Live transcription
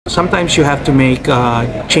sometimes you have to make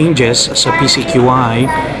changes as a PCQI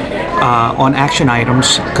on action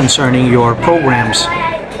items concerning your programs.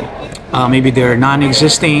 Maybe they're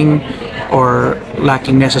non-existing or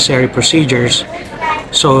lacking necessary procedures.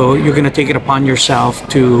 So you're going to take it upon yourself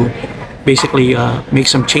to basically make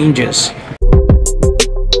some changes.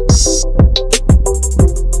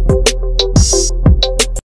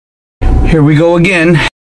 Here we go again.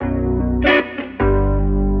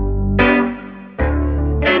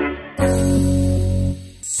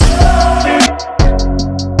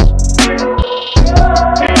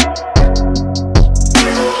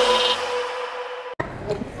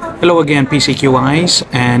 Hello again, PCQIs,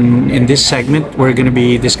 and in this segment we're going to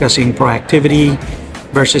be discussing proactivity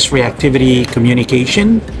versus reactivity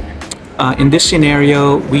communication. In this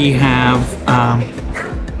scenario, we have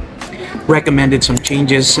recommended some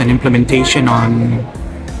changes and implementation on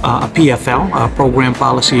a PFL, Program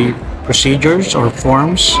Policy Procedures or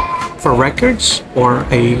Forms for Records, or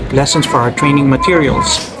a lessons for our training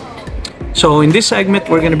materials. So in this segment,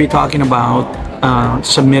 we're going to be talking about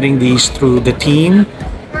submitting these through the team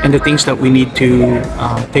and the things that we need to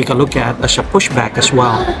take a look at as a pushback as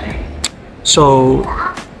well. So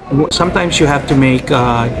sometimes you have to make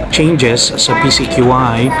changes as a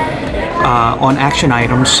PCQI on action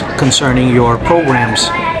items concerning your programs.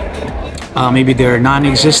 Maybe they're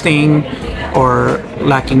non-existing or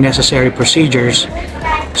lacking necessary procedures.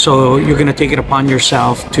 So you're going to take it upon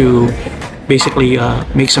yourself to basically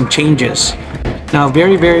make some changes. Now,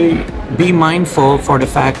 very be mindful for the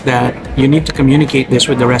fact that you need to communicate this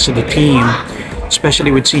with the rest of the team,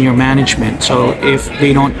 especially with senior management. So if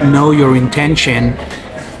they don't know your intention,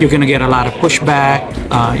 you're going to get a lot of pushback,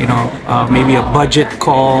 maybe a budget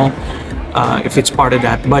call, if it's part of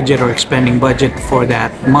that budget or expending budget for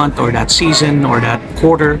that month or that season or that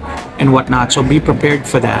quarter and whatnot. So be prepared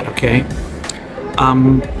for that, okay?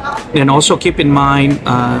 And also keep in mind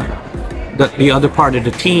that the other part of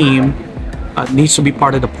the team needs to be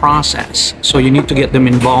part of the process. So you need to get them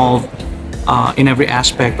involved in every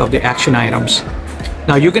aspect of the action items.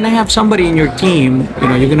 Now, you're going to have somebody in your team,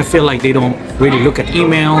 you're going to feel like they don't really look at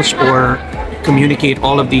emails or communicate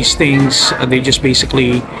all of these things. They just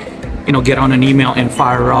basically, get on an email and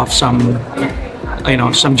fire off some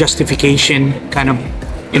justification kind of,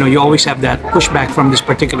 you always have that pushback from this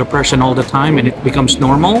particular person all the time, and it becomes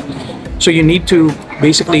normal. So you need to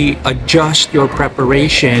basically adjust your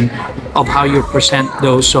preparation of how you present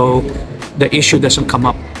those so the issue doesn't come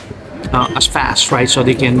up as fast, right? So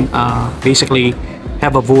they can basically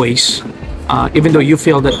have a voice, even though you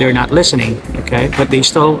feel that they're not listening, okay? But they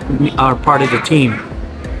still are part of the team.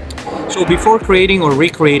 So before creating or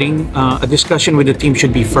recreating, a discussion with the team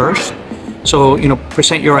should be first. So,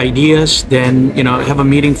 present your ideas, then, have a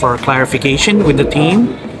meeting for clarification with the team.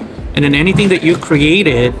 And then anything that you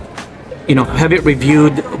created, have it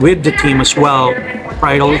reviewed with the team as well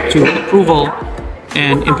prior to approval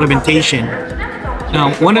and implementation.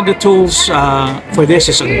 Now, one of the tools for this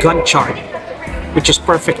is a Gantt chart, which is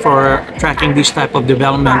perfect for tracking these type of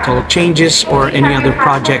developmental changes or any other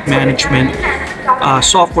project management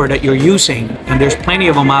software that you're using. And there's plenty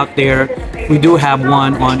of them out there. We do have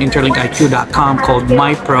one on interlinkiq.com called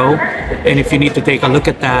MyPro, and if you need to take a look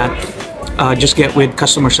at that, just get with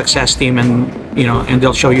customer success team, and and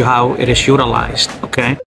they'll show you how it is utilized,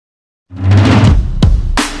 okay?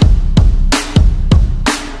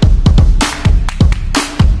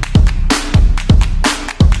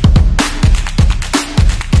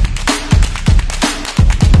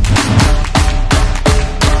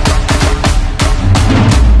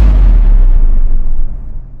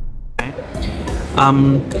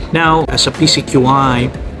 Now, as a PCQI,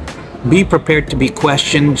 be prepared to be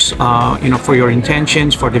questions, for your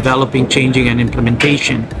intentions, for developing, changing, and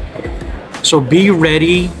implementation. So be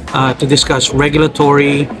ready to discuss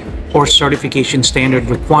regulatory or certification standard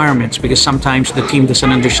requirements, because sometimes the team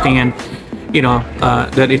doesn't understand,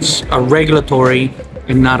 that it's a regulatory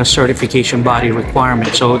and not a certification body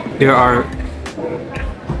requirement. So there are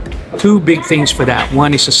two big things for that.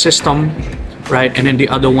 One is a system, right? And then the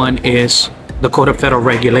other one is the Code of Federal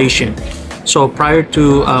Regulation. So prior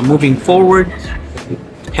to moving forward,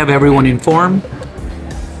 have everyone informed,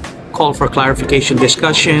 call for clarification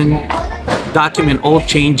discussion, document all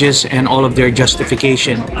changes and all of their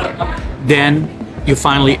justification. Then you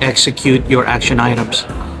finally execute your action items.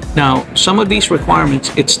 Now, some of these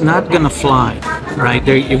requirements, it's not gonna fly, right?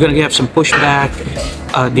 You're gonna have some pushback,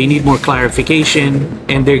 they need more clarification,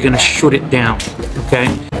 and they're gonna shoot it down,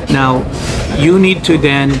 okay? Now, you need to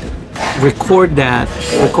then record that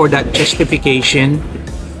justification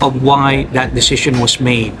of why that decision was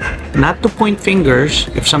made. Not to point fingers.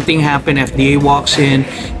 If something happened, FDA walks in,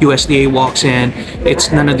 USDA walks in,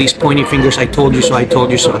 it's none of these pointing fingers, I told you so, I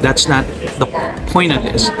told you so. That's not the point of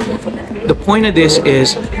this. The point of this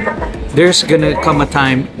is there's gonna come a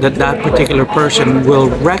time that that particular person will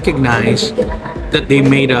recognize that they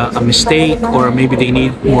made a mistake, or maybe they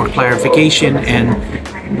need more clarification and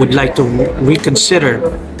would like to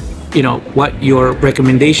reconsider, you know, what your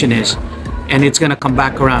recommendation is, and it's gonna come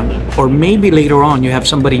back around. Or maybe later on you have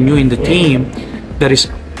somebody new in the team that is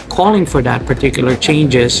calling for that particular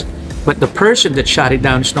changes, but the person that shot it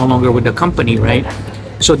down is no longer with the company, right?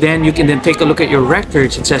 So then you can then take a look at your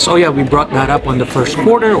records. It says, oh yeah, we brought that up on the first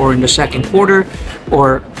quarter or in the second quarter,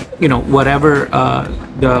 or you know, whatever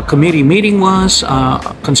the committee meeting was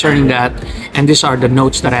concerning that, and these are the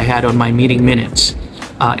notes that I had on my meeting minutes.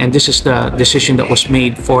 And this is the decision that was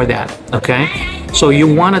made for that, okay? So you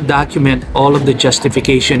want to document all of the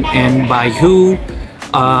justification and by who,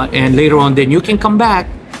 and later on then you can come back,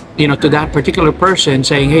 you know, to that particular person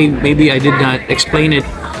saying, hey, maybe I did not explain it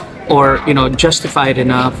or, you know, justify it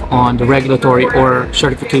enough on the regulatory or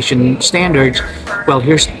certification standards. Well,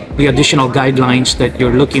 here's the additional guidelines that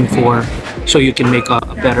you're looking for so you can make a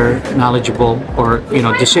better, knowledgeable, or, you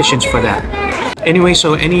know, decisions for that. Anyway,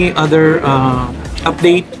 so any other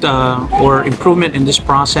update or improvement in this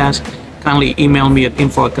process, kindly email me at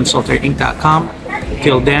info@consultorinc.com.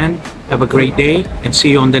 Till then, have a great day and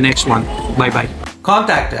see you on the next one. Bye-bye.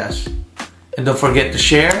 Contact us and don't forget to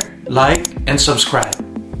share, like, and subscribe.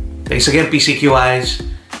 Thanks again, PCQIs.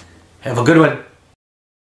 Have a good one.